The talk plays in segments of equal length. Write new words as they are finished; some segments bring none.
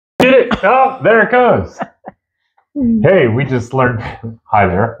Did it? Oh, there it goes. Hey, we just learned. Hi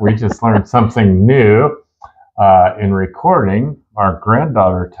there. We just learned something new in recording. Our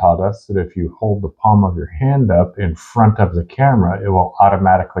granddaughter taught us that if you hold the palm of your hand up in front of the camera, it will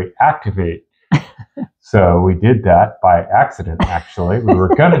automatically activate. So we did that by accident, actually. We were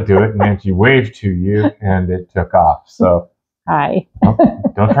going to do it, and Angie waved to you, and it took off. So Hi.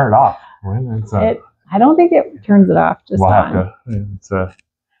 don't turn it off. I don't think it turns it off. Just we'll on. have to.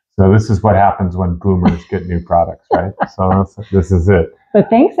 So this is what happens when boomers get new products, right? So this is it. But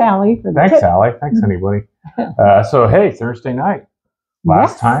thanks, Allie, for the Thanks, tip. Allie. Thanks, anybody. So, hey, Thursday night.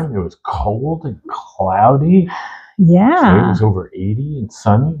 Last Yes. time it was cold and cloudy. Yeah. Today it was over 80 and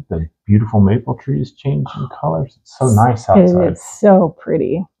sunny. The beautiful maple trees change in colors. It's so nice outside. It's so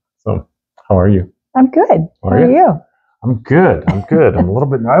pretty. So, how are you? I'm good. How are you? I'm good. I'm a little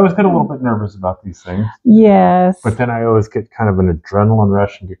bit. I always get a little bit nervous about these things. Yes. But then I always get kind of an adrenaline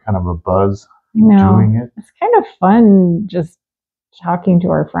rush and get kind of a buzz doing it. It's kind of fun just talking to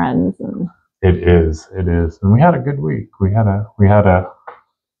our friends. And It is. And we had a good week. We had a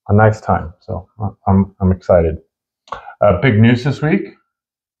nice time. So I'm excited. Big news this week.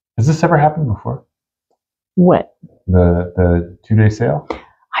 Has this ever happened before? what? The 2-day sale?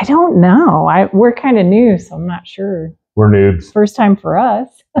 I don't know. We're kind of new, so I'm not sure. We're noobs. First time for us.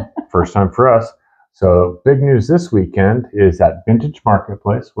 First time for us. So big news this weekend is at Vintage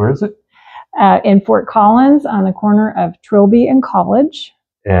Marketplace. Where is it? In Fort Collins on the corner of Trilby and College.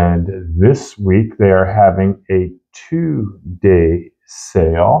 And this week they are having a 2-day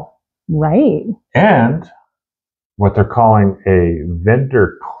sale. Right. And what they're calling a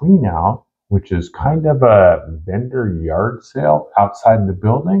vendor clean out, which is kind of a vendor yard sale outside the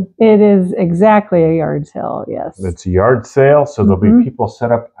building. It is exactly a yard sale, yes. It's a yard sale, so there'll be people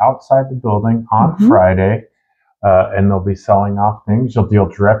set up outside the building on Friday, and they'll be selling off things. You'll deal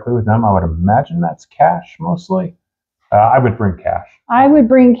directly with them. I would imagine that's cash mostly. I would bring cash. I would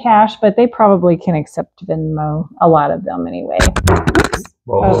bring cash, but they probably can accept Venmo, a lot of them anyway. Oops.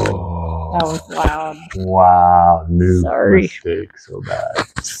 Oh, that was loud. Wow, new Sorry. mistake, so bad.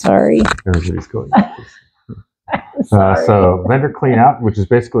 Sorry. Everybody's going like this. Sorry. So vendor clean out, which is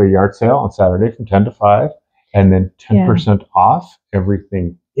basically a yard sale on Saturday from 10 to 5, and then 10% off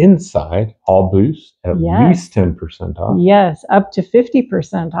everything inside, all booths, at least 10% off. Yes, up to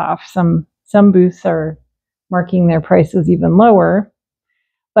 50% off. Some booths are marking their prices even lower.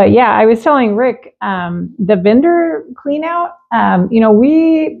 But yeah, I was telling Rick, the vendor clean out,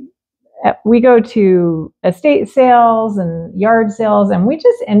 we go to estate sales and yard sales, and we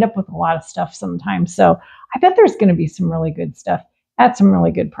just end up with a lot of stuff sometimes. So I bet there's going to be some really good stuff at some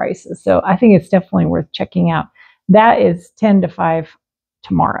really good prices. So I think it's definitely worth checking out. That is 10 to 5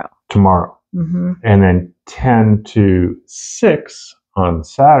 tomorrow. And then 10 to 6 on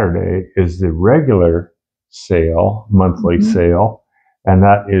Saturday is the regular sale, monthly sale. And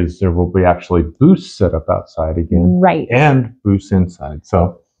that is, there will be actually booths set up outside again. Right. And booths inside.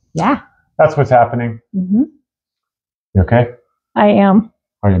 So yeah, that's what's happening. You okay? I am.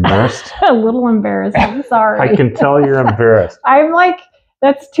 Are you embarrassed? A little embarrassed. I'm sorry. I can tell you're embarrassed. I'm like,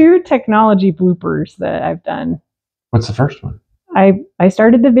 that's 2 technology bloopers that I've done. What's the first one? I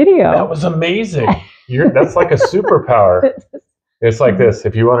started the video. That was amazing. That's like a superpower. It's like this.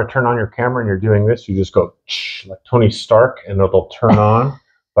 If you want to turn on your camera and you're doing this, you just go like Tony Stark and it'll turn on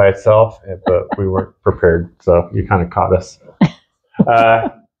by itself. But we weren't prepared, so you kind of caught us.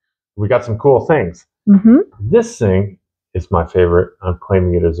 We got some cool things. This thing is my favorite. I'm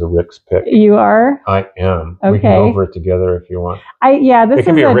claiming it as a Rick's pick. You are? I am. Okay. We can go over it together if you want. This it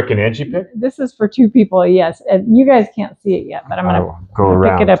can be a Rick and Angie pick. This is for 2 people, yes. And you guys can't see it yet, but I'm going to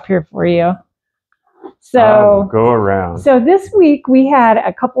pick it up here for you. So go around. So this week we had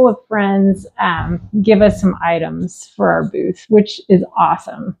a couple of friends give us some items for our booth, which is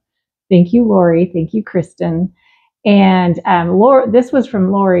awesome. Thank you, Lori. Thank you, Kristen. And this was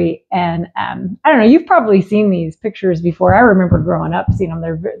from Lori. And I don't know, you've probably seen these pictures before. I remember growing up seeing them.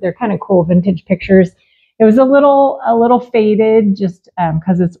 They're kind of cool vintage pictures. It was a little faded just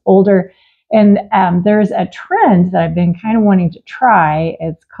because it's older. And there's a trend that I've been kind of wanting to try.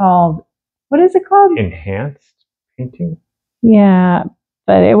 It's called, what is it called? Enhanced painting? Yeah,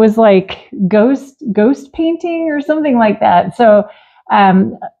 but it was like ghost painting or something like that. So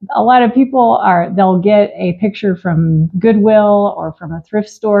a lot of people they'll get a picture from Goodwill or from a thrift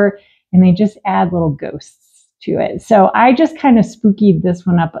store, and they just add little ghosts to it. So I just kind of spookied this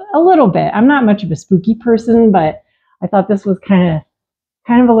one up a little bit. I'm not much of a spooky person, but I thought this was kind of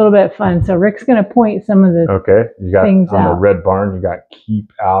a little bit fun. So Rick's going to point some of the you got things on out. The red barn, you got keep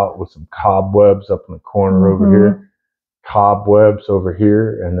out with some cobwebs up in the corner over here. cobwebs over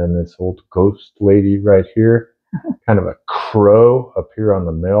here, and then this old ghost lady right here. Kind of a crow up here on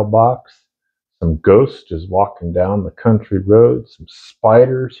the mailbox. Some ghosts just walking down the country road. Some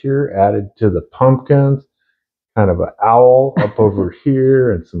spiders here added to the pumpkins. Kind of an owl up over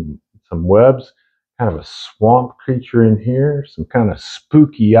here, and some webs. Kind of a swamp creature in here. Some kind of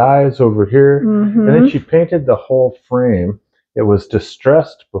spooky eyes over here. And then she painted the whole frame. It was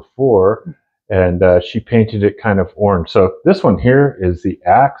distressed before, and she painted it kind of orange. So this one here is the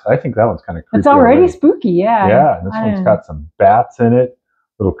axe. I think that one's kind of creepy. It's already spooky, yeah. Yeah, and this one's got some bats in it.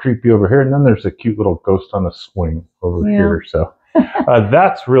 A little creepy over here. And then there's a cute little ghost on a swing over here. So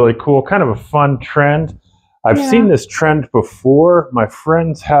that's really cool. Kind of a fun trend. I've seen this trend before. My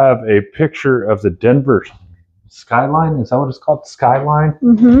friends have a picture of the Denver skyline. Is that what it's called? Skyline?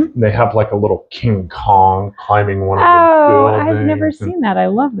 And they have like a little King Kong climbing one of the buildings. I've never seen that. I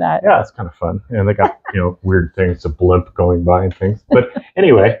love that. Yeah, it's kind of fun. And they got, weird things, a blimp going by and things. But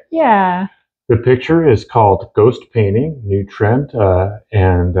anyway. Yeah. The picture is called Ghost Painting, new trend.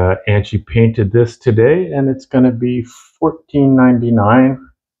 And Angie painted this today, and it's going to be $14.99.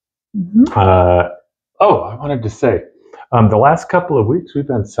 I wanted to say, the last couple of weeks we've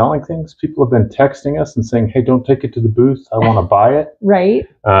been selling things. People have been texting us and saying, "Hey, don't take it to the booth. I want to buy it." Right.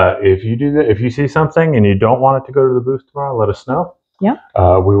 If you do that, if you see something and you don't want it to go to the booth tomorrow, let us know. Yeah.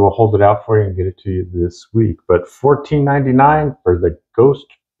 We will hold it out for you and get it to you this week. But $14.99 for the ghost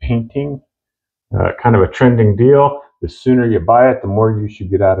painting, kind of a trending deal. The sooner you buy it, the more you should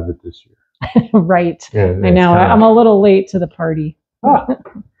get out of it this year. Right. Yeah, I know. I'm a little late to the party.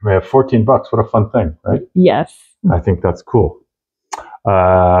 We have $14. What a fun thing, right? Yes. I think that's cool.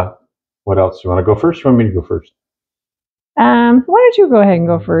 What else? You want to go first? You want me to go first? Why don't you go ahead and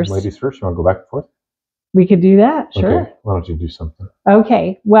go first? Ladies first. You want to go back and forth? We could do that. Sure. Okay. Why don't you do something?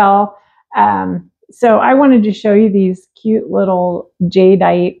 Okay. Well, so I wanted to show you these cute little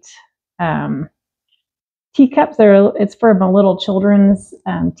jadeite teacups. It's from a little children's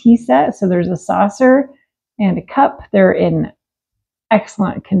tea set. So there's a saucer and a cup. They're in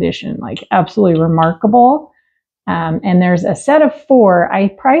excellent condition, like absolutely remarkable. And there's a set of 4. I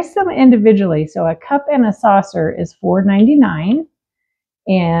priced them individually. So a cup and a saucer is $4.99.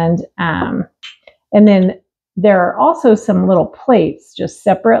 And then there are also some little plates just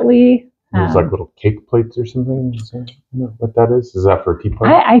separately. There's like little cake plates or something. Is that, what that is? Is that for a tea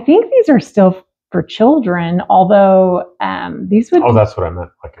party? I think these are still for children, although these would... Oh, that's what I meant,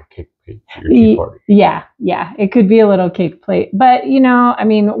 like a cake plate for your tea party. Yeah. It could be a little cake plate. But,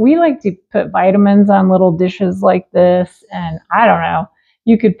 we like to put vitamins on little dishes like this. And I don't know,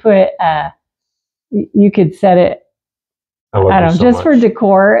 you could put, you could set it, I don't know, just for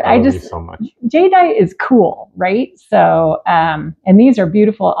decor. I love you so much. Jadeite is cool, right? So, and these are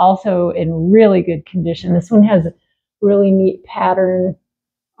beautiful, also in really good condition. This one has a really neat pattern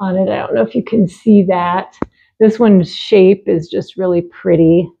on it. I don't know if you can see that. This one's shape is just really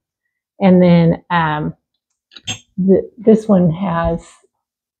pretty. And then this one has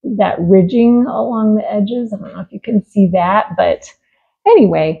that ridging along the edges. I don't know if you can see that, but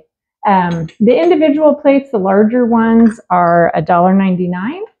anyway, the individual plates, the larger ones are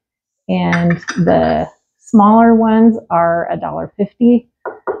 $1.99, and the smaller ones are $1.50,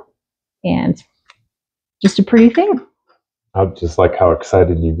 and just a pretty thing. I just like how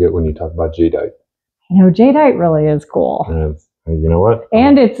excited you get when you talk about jadeite. Jadeite really is cool. And you know what?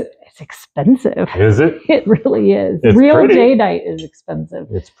 And it's expensive. Is it? It really is. It's Real pretty. Jadeite is expensive.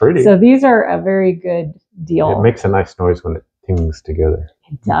 It's pretty. So these are a very good deal. It makes a nice noise when it tings together.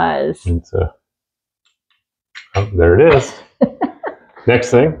 It does. It's there it is.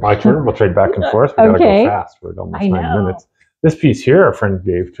 Next thing, my turn. We'll trade back and forth. We gotta go fast. We're at almost 9 minutes. This piece here, our friend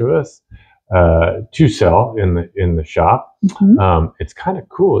gave to us to sell in the shop. It's kind of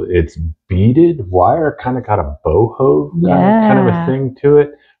cool. It's beaded wire, kind of got a boho kind of a thing to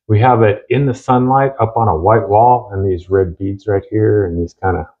it. We have it in the sunlight up on a white wall, and these red beads right here, and these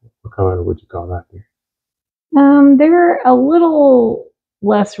kind of, what color would you call that here? They're a little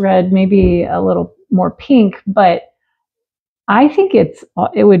less red, maybe a little more pink, but I think it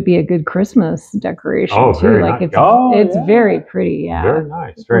would be a good Christmas decoration too. Very like nice. It's very pretty. Yeah, very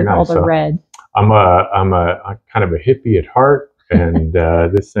nice, very nice. All the red. I'm a kind of a hippie at heart, and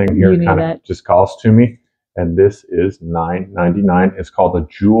this thing here kind of just calls to me. And this is $9.99. It's called a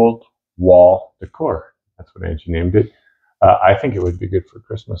jeweled wall decor. That's what Angie named it. I think it would be good for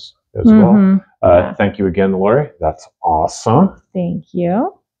Christmas as well. Thank you again, Lori. That's awesome. Thank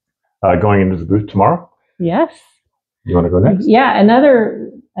you. Going into the booth tomorrow? Yes. You want to go next? Yeah,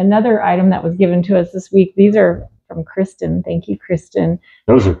 another item that was given to us this week. These are from Kristen. Thank you, Kristen.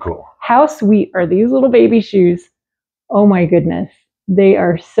 Those are cool. How sweet are these little baby shoes? Oh my goodness. They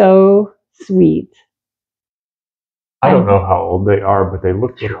are so sweet. I don't know how old they are, but they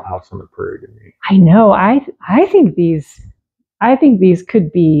look Little House on the Prairie to me. I know. I think these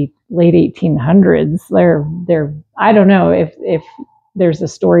could be late 1800s. They're I don't know if there's a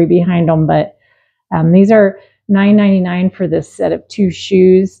story behind them, but these are $9.99 for this set of 2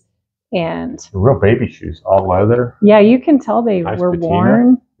 shoes, and real baby shoes, all leather. Yeah, you can tell they nice were patina.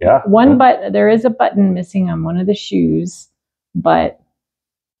 worn. Yeah. There is a button missing on one of the shoes, but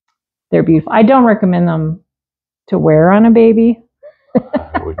they're beautiful. I don't recommend them to wear on a baby.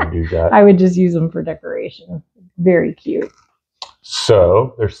 I wouldn't do that. I would just use them for decoration. Very cute.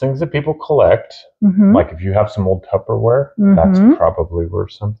 So there's things that people collect. Mm-hmm. Like if you have some old Tupperware, Mm-hmm. that's probably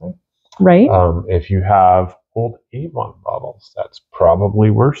worth something. Right. If you have old Avon bottles, that's probably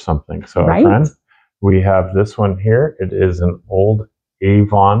worth something. So Right. friend, we have this one here. It is an old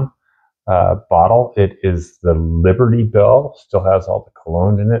Avon bottle. It is the Liberty Bell. Still has all the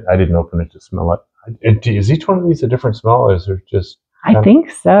cologne in it. I didn't open it to smell it. Is each one of these a different smell, or is there just? I think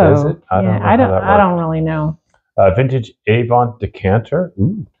so. Is it? I don't know. I don't really know. Vintage Avon decanter.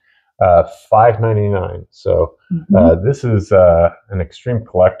 Ooh. $5.99. So this is an extreme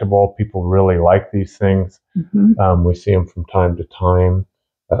collectible. People really like these things. Mm-hmm. We see them from time to time.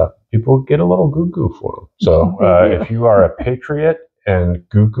 People get a little goo-goo for them. So if you are a patriot and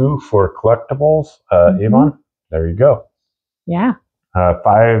goo-goo for collectibles, Avon, there you go. Yeah.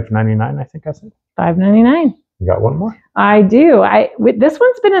 $5.99, I think I said. $5.99. You got one more? I do. This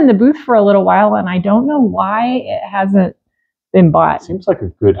one's been in the booth for a little while, and I don't know why it hasn't been bought. Seems like a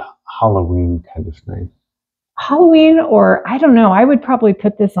good Halloween kind of thing. Halloween, or I don't know. I would probably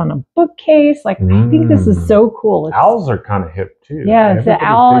put this on a bookcase. Like, I think this is so cool. Owls are kind of hip too. Yeah, it's the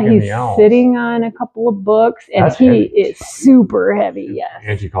owl. He's sitting on a couple of books, and That's he heavy. is super heavy. Yes.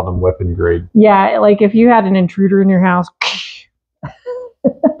 Angie called them weapon grade. Yeah, like if you had an intruder in your house.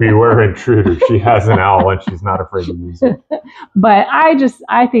 Beware intruder. She has an owl and she's not afraid to use it. But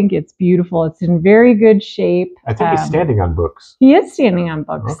I think it's beautiful. It's in very good shape. I think he's standing on books. He is standing on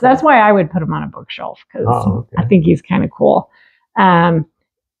books. Okay. That's why I would put him on a bookshelf, because okay. I think he's kind of cool. And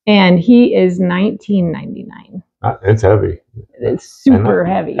he is $19.99. It's heavy. It's super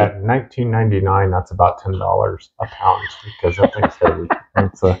heavy. At $19.99, that's about $10 a pound, because that thing's heavy.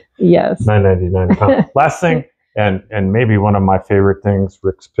 It's yes. $9.99 a pound. Last thing, and maybe one of my favorite things,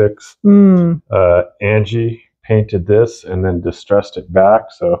 Rick's Picks. Angie painted this and then distressed it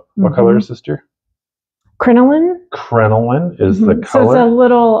back. So what color is this, dear? Crinoline. Crinoline is the color. So it's a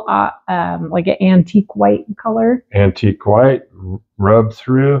little like an antique white color. Antique white, rub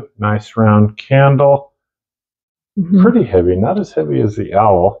through, nice round candle. Pretty heavy, not as heavy as the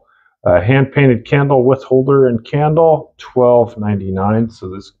owl. Hand painted candle with holder and candle, $12.99. So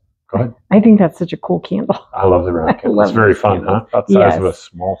this. Go ahead. I think that's such a cool candle. I love the round candle. It's very fun, huh? About the size of a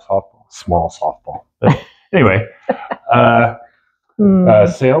small softball. But anyway,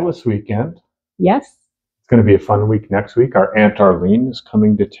 sale this weekend. Yes. It's going to be a fun week next week. Our Aunt Arlene is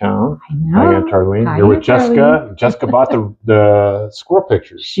coming to town. I know. Hi, Aunt Arlene. Hi, You're with Aunt Jessica. Arlene. Jessica bought the squirrel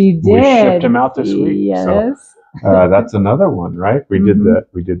pictures. She did. We shipped them out this week. Yes. So, that's another one, right? We did that.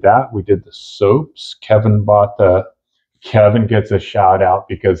 We did that. We did the soaps. Kevin gets a shout out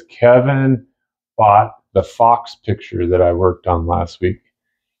because Kevin bought the fox picture that I worked on last week.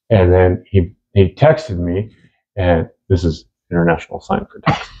 And then he texted me, and this is international sign for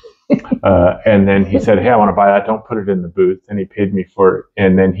text. And then he said, hey, I want to buy that. Don't put it in the booth. And he paid me for it.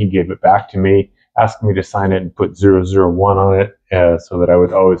 And then he gave it back to me, asked me to sign it and put 001 on it so that I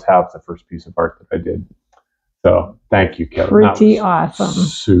would always have the first piece of art that I did. So thank you, Kevin. Pretty awesome.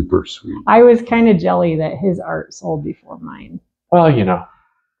 Super sweet. I was kind of jelly that his art sold before mine. Well, you know.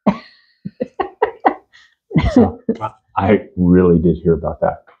 So, I really did hear about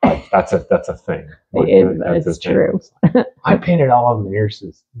that. That's a thing. It's true. I painted all of them ears.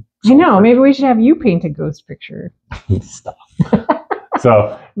 I know. Maybe we should have you paint a ghost picture. Stop.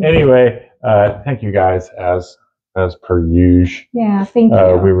 So anyway, thank you guys as per usual. Yeah, thank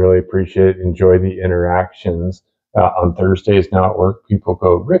you. We really appreciate it. Enjoy the interactions. On Thursdays now at work, people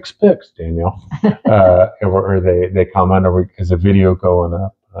go, Rick's Picks, Daniel. or they comment, or is a video going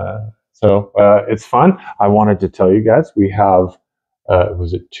up? So it's fun. I wanted to tell you guys, we have,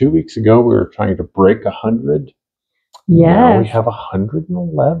 was it 2 weeks ago, we were trying to break 100. Yes. Now we have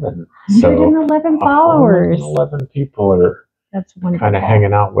 111. 111 followers. 111 people are That's wonderful. kind of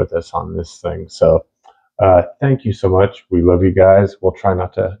hanging out with us on this thing. So thank you so much. We love you guys. We'll try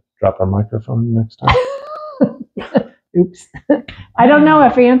not to drop our microphone next time. Oops. I don't know a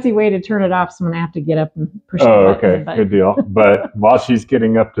fancy way to turn it off, so I'm going to have to get up and push the button. Okay. Good deal. But while she's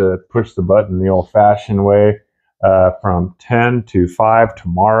getting up to push the button the old-fashioned way, from 10 to 5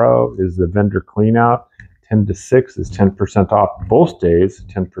 tomorrow is the vendor clean out. 10 to 6 is 10% off both days,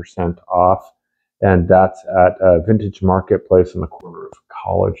 10% off. And that's at Vintage Marketplace in the corner of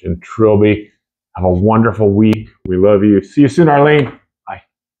College and Trilby. Have a wonderful week. We love you. See you soon, Arlene.